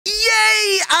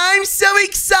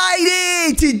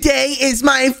excited. Today is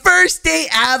my first day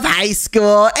of high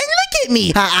school. And look at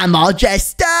me. I'm all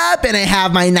dressed up and I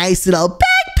have my nice little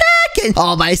backpack and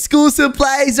all my school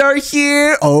supplies are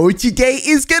here. Oh, today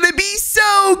is gonna be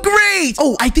so great.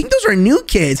 Oh, I think those are new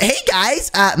kids. Hey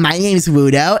guys, my name's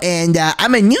Wudo and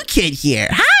I'm a new kid here.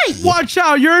 Hi. Watch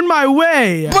out, you're in my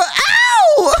way. But,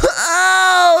 ow!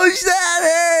 Oh, that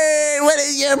hurt. What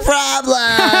is your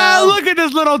problem? Look at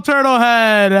this little turtle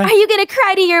head. Are you gonna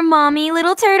cry to your mommy,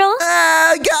 little turtle?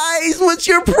 Guys, what's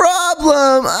your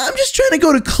problem? I'm just trying to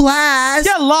go to class.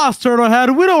 Get lost, turtle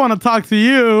head. We don't want to talk to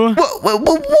you.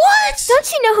 What?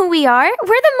 Don't you know who we are? We're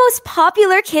the most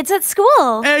popular kids at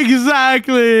school.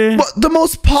 Exactly. What, the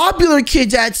most popular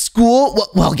kids at school?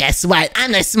 Well, guess what?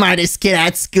 I'm the smartest kid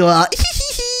at school.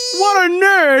 What a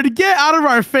nerd. Get out of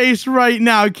our face right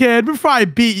now, kid, before I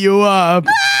beat you up.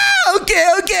 Okay.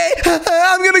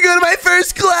 I'm gonna go to my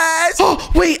first class.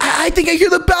 Oh, wait, I think I hear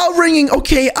the bell ringing.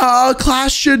 Okay,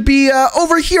 class should be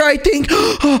over here, I think.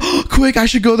 Quick, I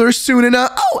should go there soon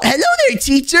enough. Oh, hello there,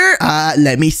 teacher.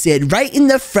 Let me sit right in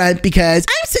the front because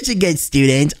I'm such a good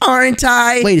student, aren't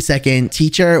I? Wait a second,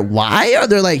 teacher, why are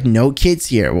there like no kids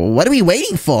here? What are we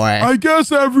waiting for? I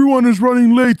guess everyone is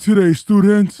running late today,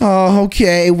 students. Oh,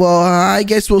 okay, well, I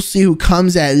guess we'll see who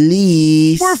comes at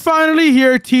least. We're finally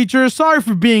here, teacher. Sorry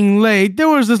for being late. There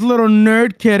was this little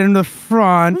nerd kid in the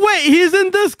front. Wait, he's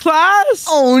in this class?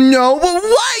 Oh no, but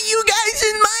why are you guys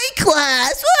in my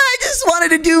class? Well, I just wanted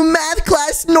to do math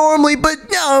class normally, but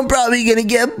now I'm probably gonna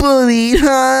get bullied,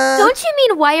 huh? Don't you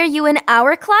mean why are you in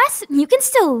our class? You can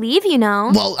still leave, you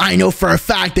know. Well, I know for a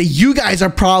fact that you guys are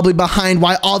probably behind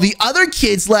why all the other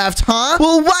kids left, huh?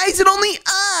 Well, why is it only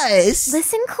us?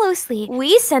 Listen closely.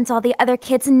 We sent all the other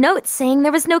kids notes saying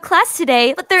there was no class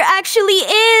today, but there actually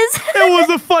is. It was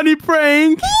a funny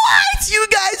prank. What? You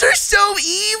guys are so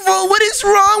evil. What is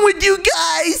wrong with you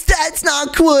guys? That's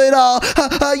not cool at all.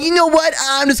 You know what?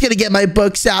 I'm just gonna get my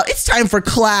books out. It's time for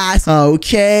class.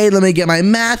 Okay, let me get my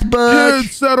math book.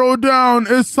 Kids, settle down.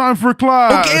 It's time for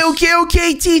class.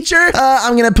 Okay, teacher.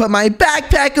 I'm gonna put my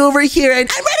backpack over here and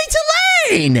I'm ready to learn.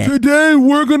 Today,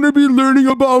 we're going to be learning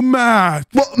about math.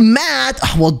 Well, math?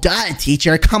 Oh, well, duh,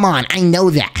 teacher. Come on, I know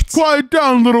that. Quiet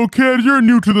down, little kid. You're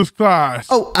new to this class.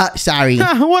 Oh, sorry.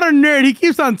 What a nerd. He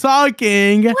keeps on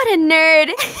talking. What a nerd.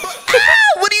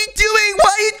 What are you doing?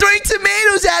 Why are you throwing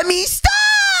tomatoes at me? Stop!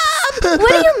 What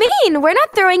do you mean? We're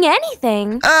not throwing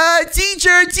anything.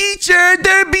 Teacher,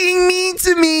 they're being mean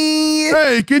to me.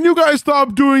 Hey, can you guys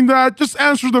stop doing that? Just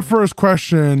answer the first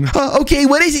question. Okay,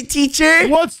 what is it, teacher?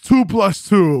 What's 2 plus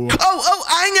 2? Oh,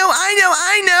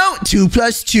 I know. 2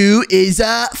 plus 2 is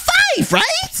 5, right?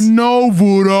 No,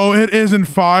 Wudo, it isn't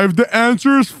 5. The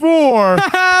answer is 4.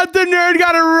 The nerd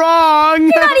got it wrong.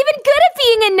 You're not even good at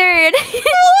being a nerd.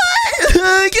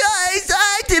 What? Guys,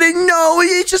 I didn't know.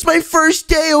 It's just my first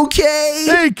day, okay?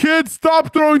 Hey, kids,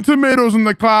 stop throwing tomatoes in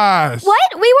the class.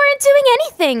 What? We weren't doing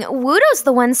anything. Wudo's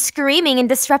the one screaming and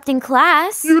disrupting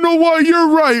class. You know what? You're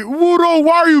right. Wudo,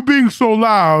 why are you being so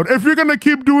loud? If you're gonna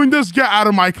keep doing this, get out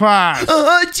of my class.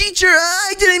 Teacher,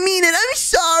 I didn't mean it. I'm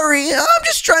sorry. I'm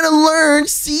just trying to learn.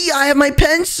 See, I have my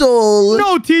pencil.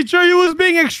 No, teacher, he was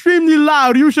being extremely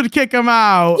loud. You should kick him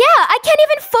out. Yeah, I can't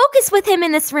even focus with him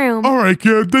in this room. All right,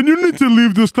 kid, then you need to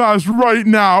leave this class right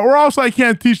now, or else I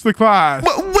can't teach the class.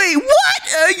 Wait,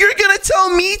 what? You're gonna tell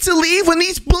me to leave when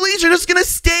these bullies are just gonna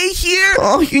stay here?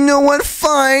 Oh, you know what?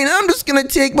 Fine. I'm just gonna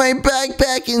take my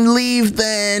backpack and leave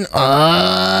then.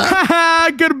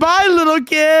 Goodbye, little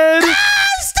kid.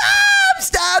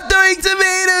 Stop throwing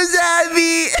tomatoes at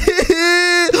me.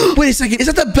 Wait a second. Is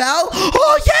that the bell?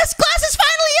 Oh, yes. Class is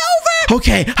finally over.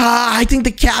 Okay. I think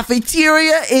the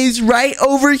cafeteria is right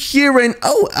over here. And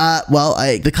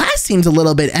the class seems a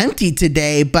little bit empty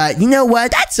today, but you know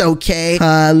what? That's okay.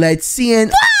 Let's see.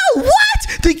 And whoa,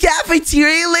 what? The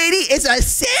cafeteria lady is a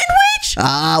sandwich?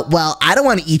 Well, I don't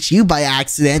want to eat you by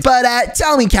accident, but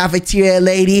tell me, cafeteria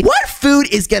lady, what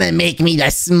food is gonna make me the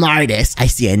smartest? I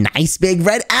see a nice big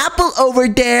red apple over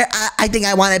there. I think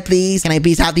I want it, please. Can I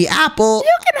please have the apple?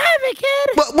 You can have it, kid.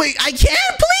 But wait, I can't?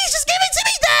 Please, just give it to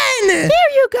me then.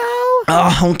 There you go.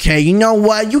 Oh, okay. You know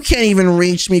what? You can't even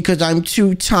reach me because I'm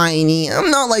too tiny.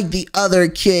 I'm not like the other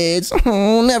kids.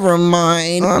 Oh, never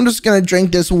mind. I'm just gonna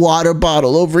drink this water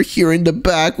bottle over here in the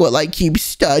back while I keep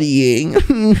studying.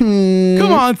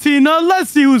 Come on, Tina.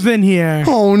 Let's see who's in here.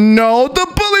 Oh, no. The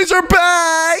bullies are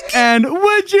back. And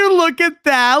would you look at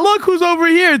that? Look who's over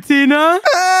here, Tina.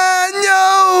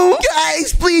 No.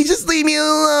 guys, please just leave me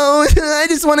alone. I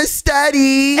just want to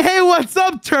study. Hey, what's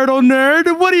up, turtle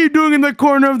nerd? What are you doing in the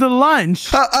corner of the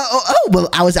lunch? Well,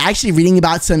 I was actually reading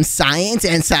about some science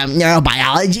and some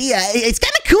neurobiology. It's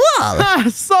kind of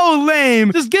cool. So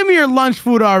lame. Just give me your lunch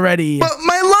food already. But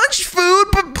my lunch food,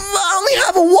 but I only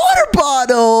have a water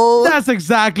bottle. That's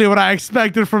exactly what I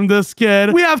expected from this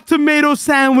kid. We have tomato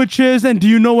sandwiches, and do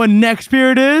you know what next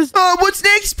period is? What's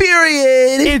next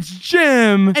period? It's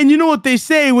gym. And you know what they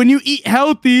say, when you eat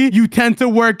healthy, you tend to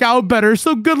work out better.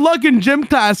 So good luck in gym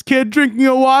class, kid, drinking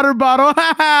a water bottle.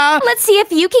 Let's see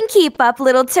if you can keep up,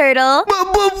 little turtle.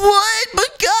 But what? But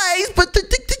guys,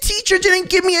 the teacher didn't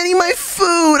give me any of my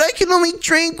food. I can only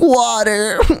drink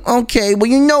water. Okay, well,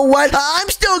 you know what? I'm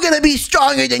still gonna be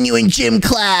stronger than you in gym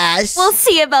class. We'll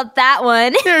see about that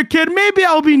one. Here, kid, maybe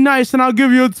I'll be nice and I'll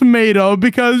give you a tomato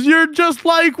because you're just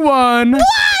like one. What?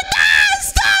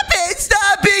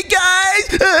 Stop it,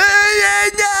 guys.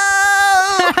 No.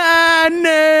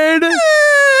 Nerd.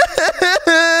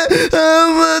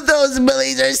 Those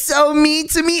bullies are so mean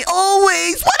to me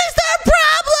always. What is their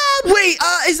problem? Wait,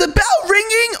 is the bell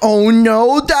ringing? Oh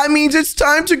no, that means it's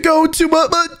time to go to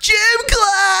a gym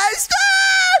class.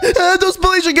 Those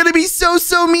bullies are gonna be so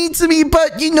mean to me,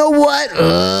 but you know what?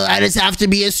 I just have to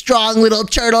be a strong little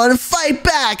turtle and fight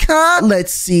back, huh?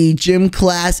 Let's see, gym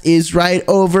class is right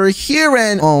over here,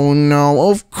 and oh no,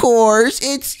 of course,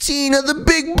 it's Tina, the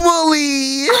big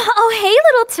bully. Oh, hey,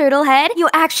 little turtle head. You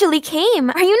actually came.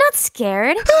 Are you not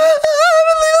scared? I'm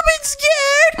a little bit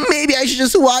scared. Maybe I should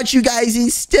just watch you guys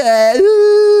instead.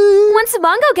 Once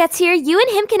Mongo gets here, you and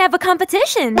him can have a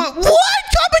competition. But what?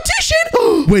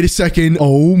 Competition? Wait a second.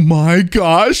 Oh my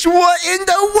gosh. What in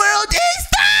the world is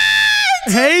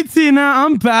that? Hey, Tina,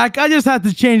 I'm back. I just had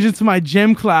to change into my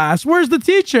gym class. Where's the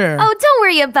teacher? Oh, don't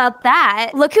worry about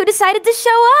that. Look who decided to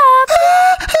show up.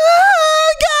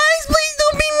 Guys, please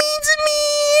don't be mean to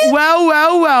me. Well.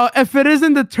 If it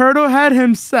isn't the turtle head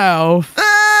himself.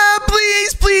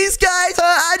 Please, guys.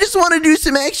 I just want to do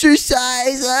some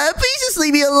exercise. Please just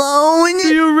leave me alone.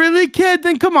 Do you really, kid?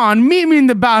 Then come on, meet me in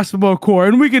the basketball court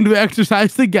and we can do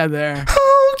exercise together.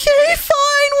 Okay,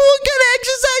 fine. What kind of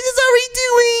exercises are we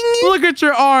doing? Look at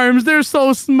your arms. They're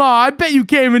so small. I bet you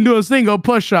can't even do a single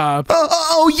push-up.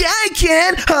 Oh, yeah, I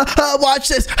can. Watch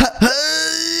this.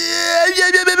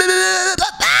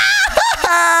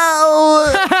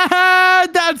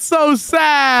 That's so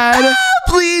sad.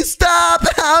 Please stop.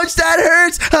 Ouch, that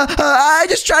hurts. I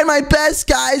just tried my best,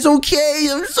 guys, okay?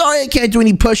 I'm sorry I can't do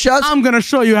any push-ups. I'm gonna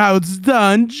show you how it's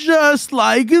done, just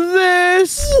like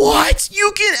this. What?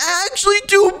 You can actually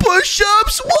do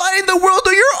push-ups? Why in the world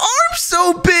are your arms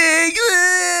so big?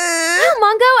 Oh,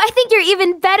 Mongo, I think you're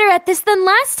even better at this than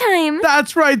last time.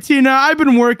 That's right, Tina. I've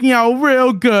been working out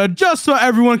real good, just so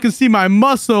everyone can see my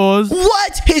muscles.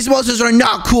 What? His muscles are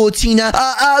not cool, Tina.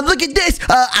 Look at this.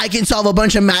 I can solve a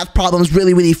bunch of math problems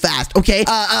really fast, okay?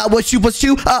 What's 2 plus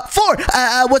 2? 4.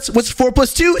 What's 4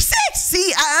 plus 2? 6.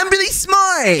 See, I'm really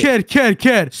smart.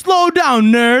 Kid. Slow down,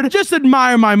 nerd. Just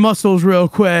admire my muscles real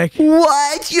quick.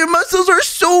 What? Your muscles are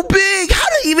so big. How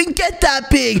did you even get that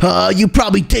big? You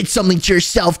probably did something to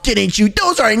yourself, didn't you?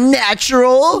 Those are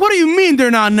natural. What do you mean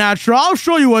they're not natural? I'll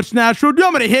show you what's natural. Do you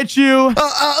want me to hit you?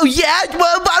 Oh, yeah?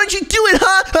 Well, why don't you do it,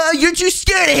 huh? You're too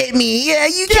scared to hit me. Yeah,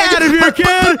 you can't. Get out of here, kid.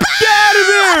 Get out of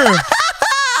here.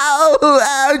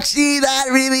 Oh, ouchie, that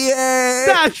really hurt.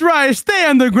 That's right. Stay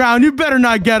on the ground. You better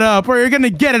not get up or you're going to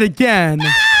get it again. No!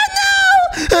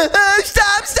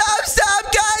 Stop, guys.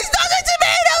 Stop the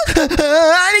tomato.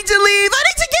 I need to leave. I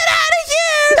need to get out of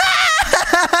here.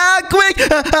 Quick.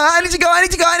 I need to go.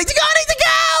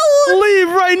 Leave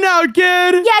right now, kid.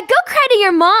 Yeah, go cry to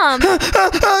your mom. Quick.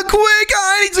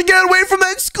 I need to get away from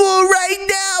that school right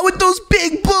now with those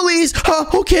big bullies.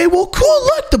 Okay, well, cool.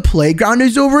 Look, the playground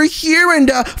is over here. And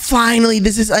finally,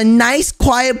 this is a nice,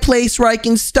 quiet place where I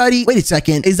can study. Wait a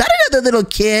second. Is that another little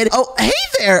kid? Oh, hey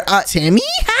there, Timmy.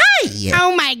 Hi.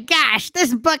 Oh my gosh,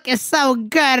 this book is so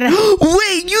good.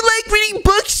 Wait, you like reading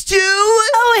books too?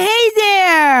 Oh, hey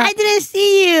there. I didn't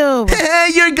see you.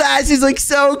 Your glasses look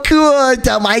so cool.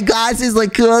 Don't my glasses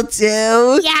look cool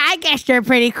too? Yeah, I guess you're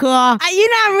pretty cool. You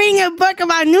know, I'm reading a book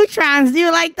about neutrons. Do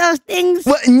you like those things?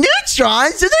 What,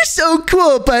 neutrons? They're so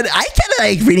cool, but I kind of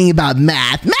like reading about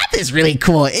math. Math is really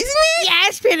cool, isn't it? Yeah,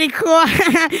 it's pretty cool.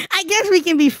 I guess we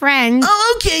can be friends.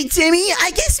 Oh, okay, Timmy.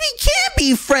 I guess we can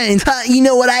be friends. You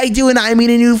know what I do when I meet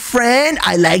a new friend?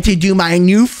 I like to do my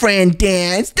new friend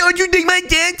dance. Don't you think my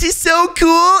dance is so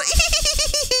cool?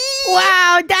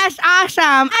 Wow, that's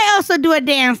awesome. I also do a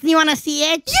dance. Do you want to see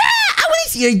it? Yeah, I want to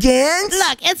see your dance.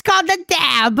 Look, it's called the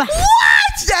dab. What?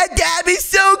 That dab is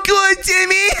so cool,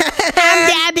 Timmy. I'm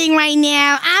dabbing dabbing right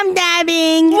now. I'm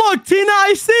dabbing. Look, Tina,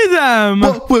 I see them.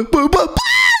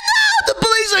 The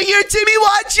bullies are here, Timmy.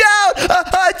 Watch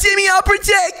out. Timmy, I'll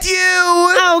protect you.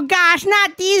 Oh, gosh,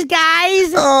 not these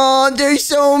guys. Oh, they're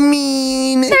so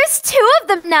mean. There's 2 of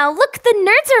them now. Look, the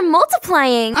nerds are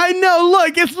multiplying. I know,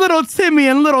 look, it's little Timmy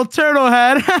and little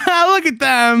Turtlehead. Look at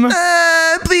them.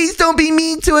 Please don't be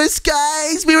mean to us,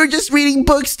 guys. We were just reading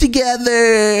books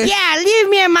together. Yeah, leave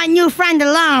me and my new friend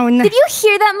alone. Did you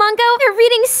hear that, Mongo? They're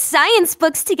reading science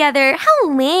books together. How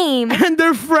lame. And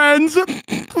they're friends,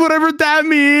 whatever that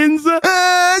means.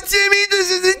 Timmy,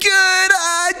 this isn't good.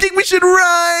 I think we should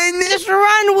run. Just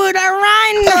run, Wudo,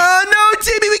 run. No,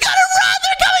 Timmy, we gotta run.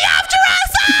 They're coming after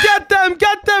us.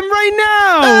 Get them right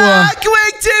now.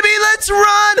 Quick, Timmy, let's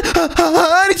run.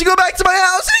 I need to go back to my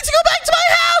house.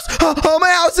 My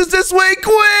house is this way.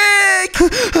 Quick.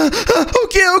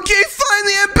 Okay,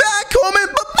 finally I'm back home.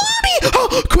 And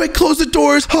Mommy, quick, close the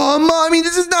doors. Oh, Mommy,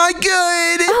 this is not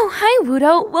good. Oh, hi,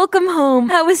 Wudo. Welcome home.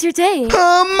 How was your day?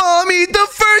 Mommy, the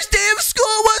first day of school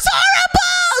was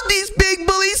horrible. These big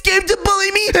bullies came to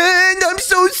bully me, and I'm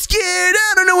so scared.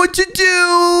 I don't know what to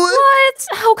do. What?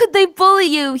 How could they bully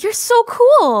you? You're so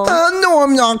cool. No,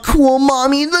 I'm not cool,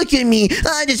 Mommy. Look at me.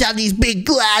 I just have these big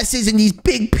glasses and these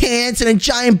big pants and a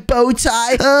giant bow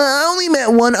tie. I only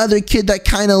met one other kid that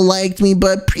kind of liked me,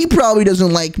 but he probably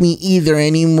doesn't like me either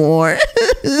anymore.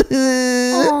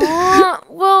 Aw,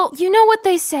 well, you know what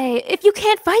they say. If you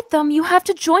can't fight them, you have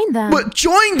to join them. But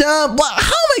join them? Well,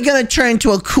 how am I going to turn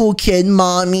into a cool kid,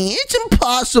 Mommy? It's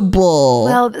impossible.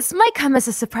 Well, this might come as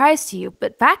a surprise to you,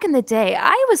 but back in the day,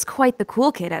 I was quite the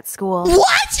cool kid at school.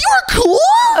 What? You were cool?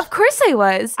 Of course I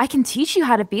was. I can teach you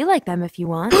how to be like them if you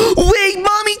want. Wait,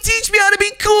 Mommy, teach me how to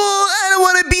be cool. I don't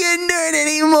want to be a nerd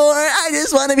anymore. I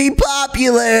just want to be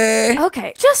popular.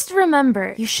 Okay, just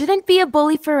remember, you shouldn't be a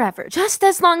bully forever, just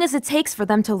as long as it takes for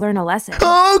them to learn a lesson.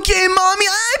 Okay, Mommy,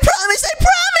 I promise.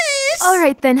 All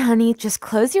right then, honey, just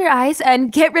close your eyes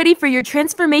and get ready for your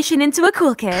transformation into a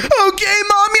cool kid. Okay,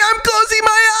 Mommy, I'm closing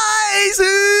my eyes.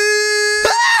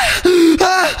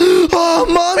 Oh,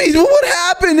 Mommy, what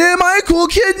happened? Am I a cool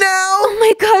kid now? Oh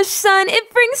my gosh, son,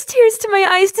 it brings tears to my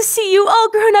eyes to see you all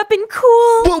grown up and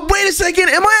cool. Well, wait a second.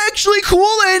 Am I actually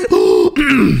cool? And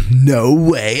no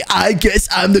way. I guess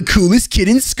I'm the coolest kid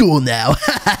in school now.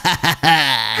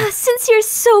 Since you're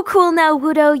so cool now,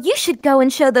 Wudo, you should go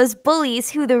and show those bullies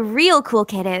who the real cool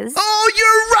kid is. Oh,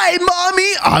 you're right,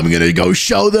 Mommy. I'm gonna go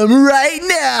show them right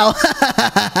now.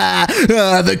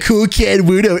 The cool kid,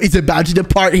 Wudo, is about to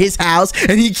depart his house,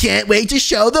 and he can't wait to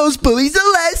show those bullies a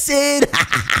lesson.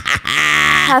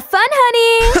 Have fun,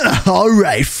 honey. All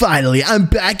right, finally, I'm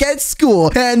back at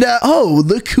school, and oh,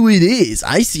 look who it is.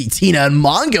 I see Tina and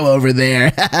Mongo over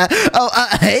there.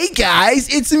 Hey guys,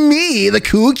 it's me, the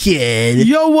cool kid.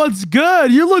 Yo, what's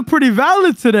good? You look pretty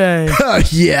valid today.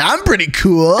 Yeah, I'm pretty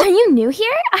cool. Are you new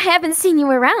here? I haven't seen you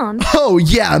around. Oh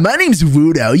yeah, my name's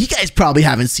Wudo. You guys probably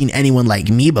haven't seen anyone like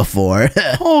me before.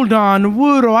 Hold on,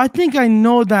 Wudo, I think I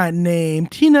know that name.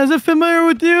 Tina, is it familiar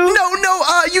with you? No,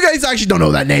 you guys actually don't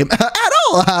know that name at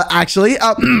all, actually.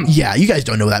 Yeah, you guys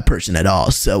don't know that person at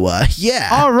all, so, yeah.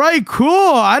 All right,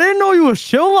 cool. I didn't know you were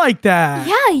chill like that.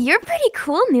 Yeah, you're pretty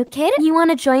cool, new kid. You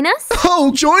want to join us?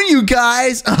 Oh, join you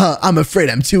guys? I'm afraid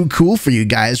I'm too cool for you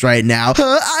guys right now.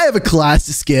 I have a class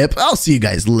to skip. I'll see you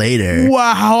guys later.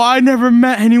 Wow, I never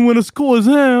met anyone as cool as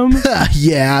him.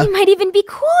 Yeah. You might even be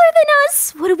cooler than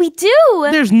us. What do we do?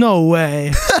 There's no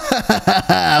way.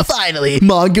 Finally,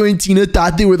 Mongo and Tina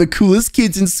thought they were the coolest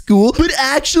kids in school, but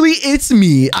actually it's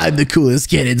me. I'm the coolest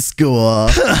kid in school.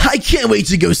 I can't wait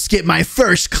to go skip my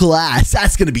first class.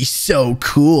 That's gonna be so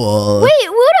cool. Wait,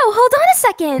 Wudo, hold on a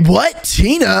second. What?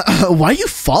 Tina? Why are you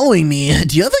following me?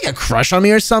 Do you have like a crush on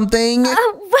me or something?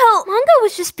 Well, Mongo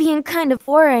was just being kind of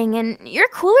boring, and you're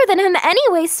cooler than him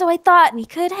anyway, so I thought we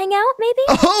could hang out, maybe?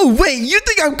 Oh, wait, you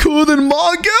think I'm cooler than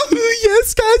Mongo?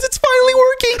 Yes, guys, it's finally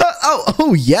working.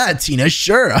 Oh, yeah, Tina,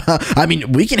 sure. I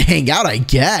mean, we can hang out, I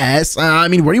guess. I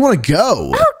mean, where do you want to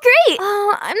go? Oh, great.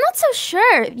 I'm not so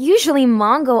sure. Usually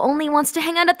Mongo only wants to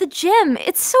hang out at the gym.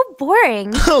 It's so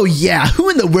boring. Oh, yeah, who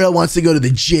in the world wants to go to the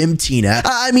gym, Tina?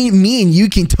 I mean, me and you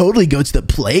can totally go to the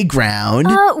playground.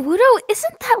 Wudo,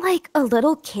 isn't that like a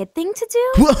little kid thing to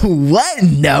do? Whoa, what?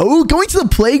 No, going to the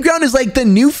playground is like the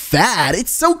new fad.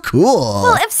 It's so cool.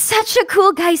 Well, if such a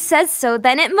cool guy says so,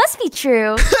 then it must be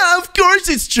true. Of course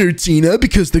it's true, Tina,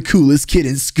 because the coolest kid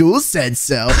in school said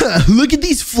so. Look at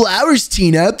these flowers,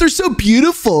 Tina. They're so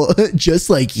beautiful. Just just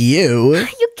like you.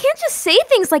 You can't just say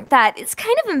things like that. It's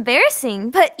kind of embarrassing,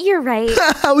 but you're right.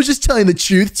 I was just telling the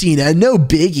truth, Tina. No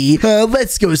biggie.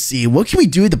 Let's go see. What can we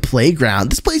do at the playground?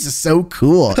 This place is so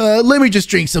cool. Let me just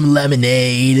drink some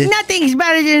lemonade. Nothing's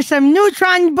better than some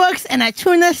Neutron books and a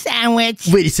tuna sandwich.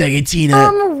 Wait a second, Tina.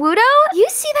 Wudo, you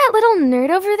see that little nerd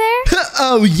over there?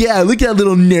 Oh, yeah. Look at that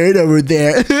little nerd over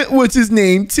there. What's his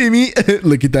name, Timmy?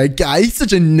 Look at that guy. He's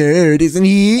such a nerd, isn't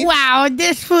he? Wow,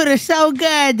 this food is so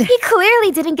good. He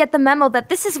clearly didn't get the memo that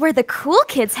this is where the cool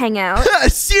kids hang out.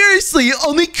 Seriously,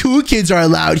 only cool kids are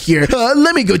allowed here.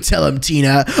 Let me go tell him,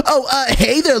 Tina. Oh,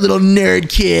 hey there, little nerd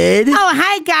kid. Oh,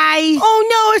 hi, guys. Oh,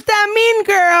 no, it's that mean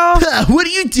girl. What are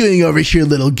you doing over here,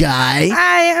 little guy?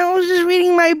 I was just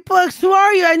reading my books. Who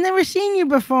are you? I've never seen you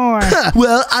before.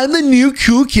 Well, I'm the new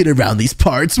cool kid around these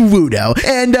parts, Wudo.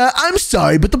 And I'm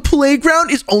sorry, but the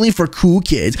playground is only for cool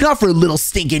kids, not for little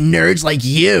stinking nerds like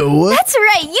you. That's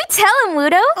right. You tell him,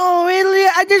 Wudo. Oh, really?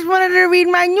 I just wanted to read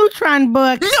my Neutron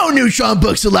book. No Neutron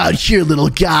books allowed here, little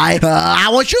guy. I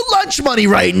want your lunch money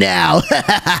right now.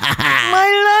 My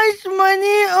lunch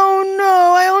money? Oh,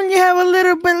 no. I only have a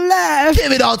little bit left.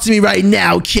 Give it all to me right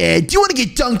now, kid. Do you want to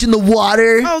get dunked in the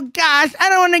water? Oh, gosh. I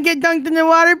don't want to get dunked in the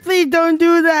water. Please don't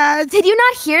do that. Did you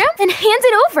not hear him? Then hand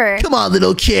it over. Come on,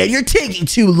 little kid. You're taking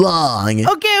too long.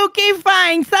 Okay,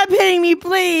 fine. Stop hitting me,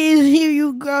 please. Here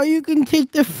you go. You can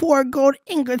take the 4 gold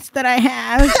ingots that I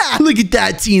have. Look at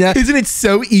that, Tina. Isn't it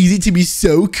so easy to be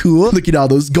so cool? Look at all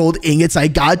those gold ingots I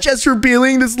got just for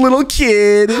being this little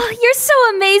kid. You're so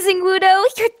amazing, Wudo.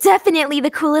 You're definitely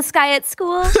the coolest guy at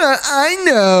school. I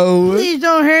know. Please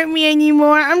don't hurt me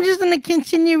anymore. I'm just going to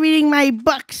continue reading my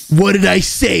books. What did I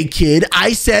say, kid?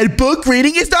 I said book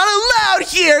reading is not allowed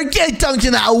here. Get dunked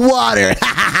in that water.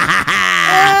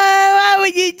 Why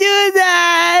would you do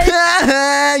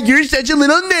that? You're such a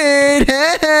little nerd.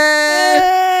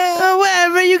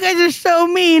 Whatever, you guys are so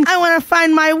mean. I want to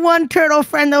find my one turtle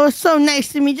friend that was so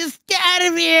nice to me. Just get out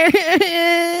of here.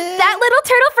 That little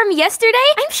turtle from yesterday?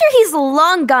 I'm sure he's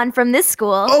long gone from this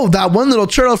school. Oh, that one little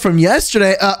turtle from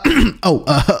yesterday.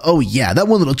 Oh yeah, that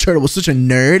one little turtle was such a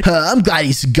nerd. I'm glad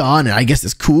he's gone, and I guess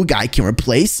this cool guy can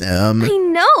replace him. I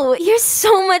know. You're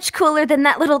so much cooler than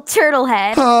that little turtle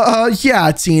head.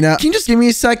 Yeah, Tina. Can you just give me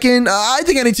a second? I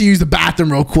think I need to use the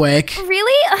bathroom real quick.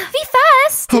 Really? Be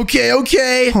fast. Okay.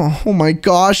 Oh my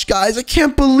gosh, guys, I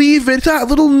can't believe it. That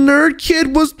little nerd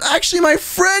kid was actually my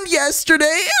friend yesterday,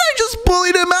 and I just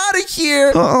bullied him out of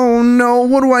here. Oh no,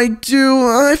 what do I do?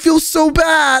 I feel so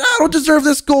bad. I don't deserve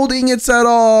this gold ingots at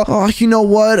all. Oh, you know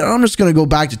what? I'm just gonna go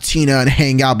back to Tina and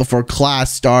hang out before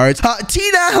class starts.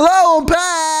 Tina, hello, I'm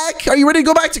back. Are you ready to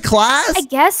go back to class? I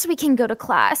guess we can go to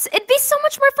class. It'd be so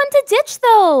much more fun to ditch,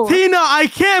 though. Tina, I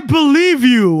can't believe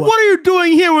you. What are you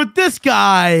doing here with this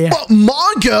guy?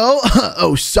 Mongo?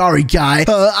 Oh, sorry, guy.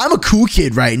 I'm a cool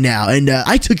kid right now, and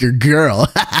I took your girl.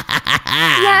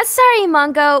 Yeah, sorry,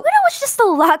 Mongo. Wudo was just a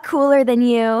lot cooler than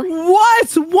you.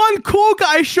 What? One cool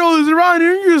guy shows around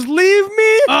here and you just leave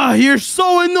me? You're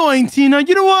so annoying, Tina.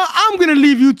 You know what? I'm gonna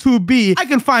leave you 2B. I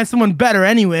can find someone better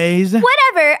anyways.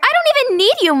 Whatever. I don't even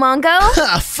need you,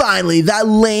 Mongo. Finally, that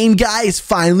lame guy is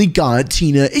finally gone,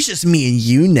 Tina. It's just me and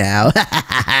you now.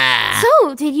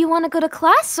 So, did you want to go to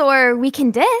class or we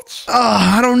can ditch?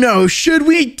 I don't know. Should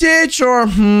we ditch or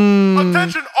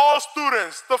Attention all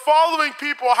students. The following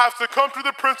people have to come to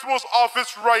the principal's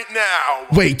office right now.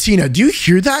 Wait, Tina, do you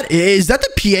hear that? Is that the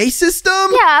PA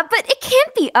system? Yeah, but it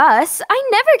can't be us. I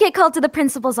never get called to the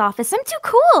principal's office. I'm too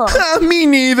cool. Me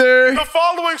neither. The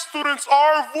following students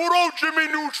are Wudo Jimmy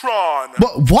Neutron.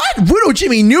 What? Wudo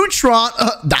Jimmy Neutron?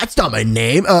 That's not my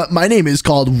name. My name is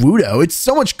called Wudo. It's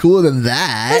so much cooler than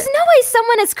that. There's no way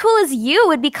someone as cool as you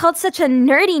would be called such a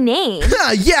nerdy name.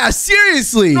 Yeah,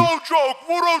 seriously. No joke,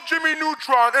 Wudo Jimmy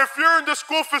Neutron. If you're in the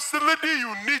school facility,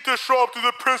 you need to show up to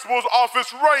the principal's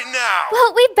office right now.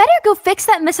 Well, we better go fix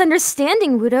that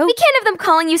misunderstanding, Wudo. We can't have them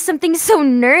calling you something so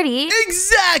nerdy.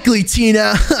 Exactly,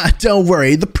 Tina. Don't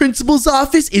worry. The principal's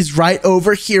office is right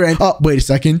over here. And wait a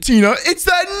second, Tina. It's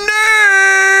that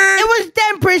nerd. It was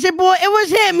them, principal. It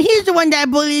was him. He's the one that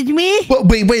bullied me. Well,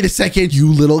 wait a second.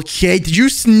 You little kid. Did you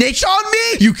snitch on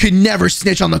me? You could never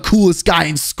snitch on the coolest guy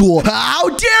in school. How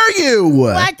dare you?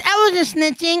 What? I wasn't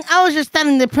snitching. I was just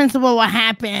telling the principal what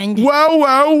happened.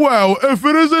 Well, if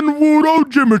it isn't Wudo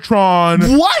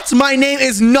Jimitron. What? My name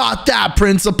is not that,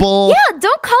 principal. Yeah,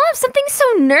 don't call him something so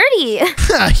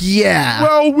nerdy. Yeah.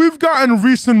 Well, we've gotten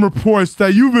recent reports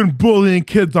that you've been bullying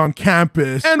kids on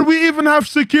campus, and we even have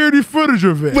security footage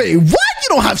of it. Wait, what? You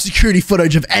don't have security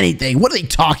footage of anything. What are they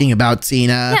talking about,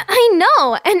 Tina? Yeah, I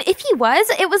know. And if he was,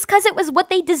 it was because it was what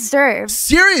they deserved.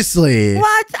 Seriously?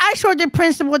 What? I showed the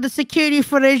principal the security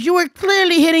footage. You were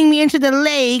clearly hitting me into the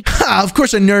lake. Of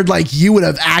course a nerd like you would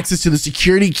have access to the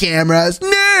security cameras.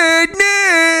 Nerd!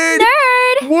 Nerd!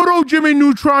 Wudo, Jimmy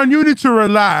Neutron, you need to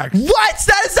relax. What?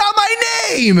 That is not my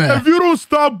name! If you don't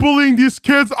stop bullying these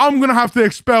kids, I'm gonna have to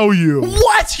expel you.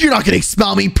 What? You're not gonna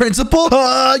expel me, principal?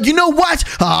 You know what?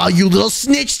 You little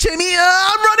snitch, Timmy.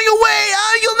 I'm running away.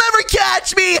 You'll never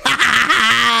catch me.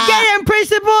 Get him,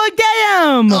 principal. Get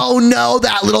him. Oh no,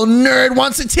 that little nerd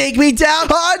wants to take me down.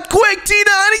 Quick,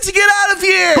 Tina, I need to get out of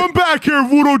here. Come back here,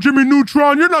 Wudo, Jimmy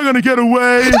Neutron. You're not gonna get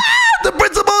away. The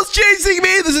principal's chasing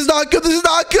me. This is not good. This is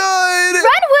not good.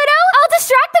 Run, Wudo! I'll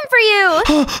distract them for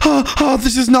you!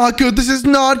 This is not good. This is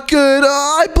not good.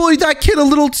 I bullied that kid a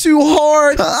little too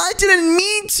hard. I didn't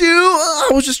mean to. I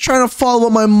was just trying to follow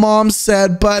what my mom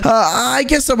said, but I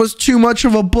guess I was too much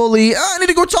of a bully. I need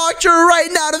to go talk to her right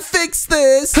now to fix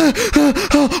this.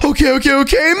 Okay.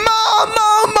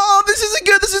 Mom, this isn't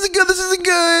good. This isn't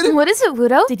good. What is it,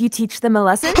 Wudo? Did you teach them a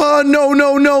lesson?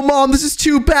 No, Mom. This is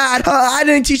too bad. I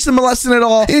didn't teach them a lesson at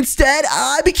all. Instead,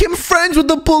 I became friends with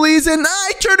the bullies, and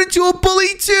I turned into a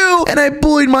bully too. And I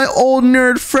bullied my old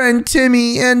nerd friend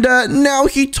Timmy, and now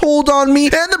he told on me,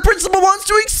 and the principal wants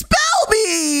to expel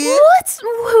me. What?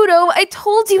 Wudo, I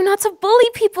told you not to bully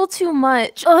people too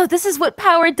much. Oh, this is what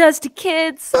power does to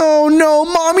kids. Oh no,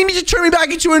 Mom, you need to turn me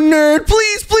back into a nerd.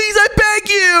 Please, I beg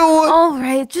you. All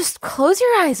right, just close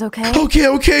your eyes, okay?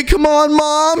 Okay, come on,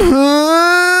 Mom.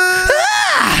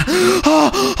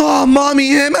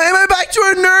 Mommy, am I back to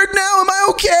a nerd now? Am I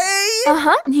okay?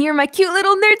 Uh-huh. You're my cute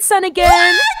little nerd son again.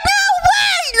 What? No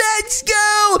way! Let's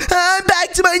go! I'm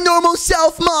back to my normal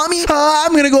self, Mommy.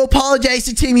 I'm gonna go apologize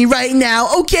to Timmy right now.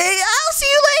 Okay, I'll see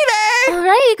you later. All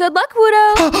right, good luck,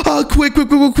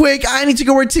 Wudo. Quick. I need to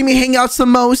go where Timmy hangs out the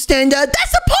most, and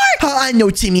that's the part. I know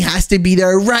Timmy has to be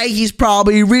there, right? He's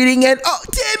probably reading it. Oh,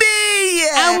 Timmy!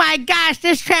 Oh my gosh,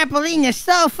 this trampoline is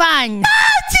so fun. Timmy,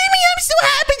 I'm so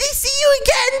happy to see you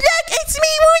again. Look, it's me,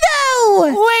 Wudo.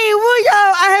 Wait, Wudo,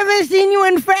 I haven't seen you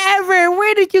in forever.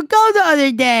 Where did you go the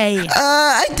other day?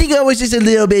 I think I was just a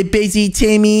little bit busy,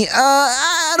 Timmy.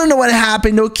 I don't know what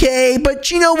happened, okay?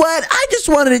 But you know what? I just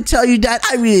wanted to tell you that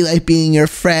I really like being your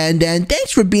friend, and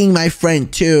thanks for being my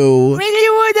friend, too.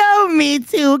 Really, Wudo? Me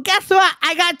too. Guess what?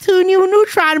 I got 2 new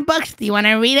Neutron books. Do you want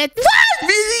to read it? What?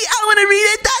 Really? I want to read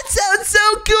it? That sounds so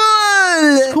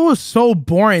cool. School is so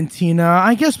boring, Tina.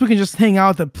 I guess we can just hang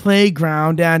out at the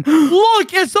playground and...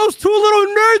 Look, it's those 2 little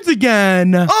nerds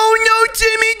again. Oh, no,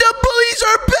 Timmy. The bullies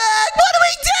are back. What do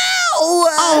we do?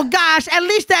 Oh, gosh. At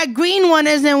least that green one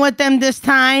isn't with them this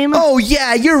time. Oh,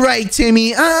 yeah, you're right,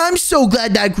 Timmy. I'm so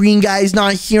glad that green guy's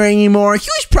not here anymore. He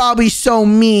was probably so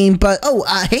mean, but... Oh,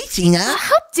 hey, Tina.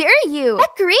 How dare you?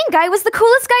 That green guy was the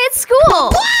coolest guy at school. Wow,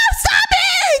 stop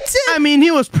it! I mean,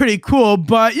 he was pretty cool,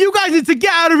 but you guys need to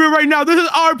get out of here right now. This is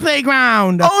our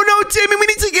playground. Oh, no, Timmy, we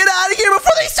need to get out of here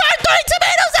before they start throwing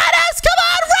tomatoes at us. Come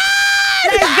on, run!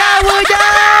 Let's go, Wudo!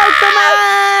 Come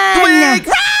on! Quick,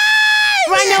 run!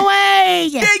 Run away!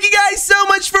 Thank you guys so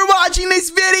much for watching this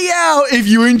video. If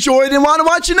you enjoyed and want to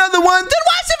watch another one, then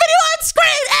watch the video on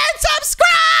screen and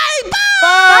subscribe.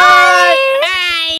 Bye! Bye!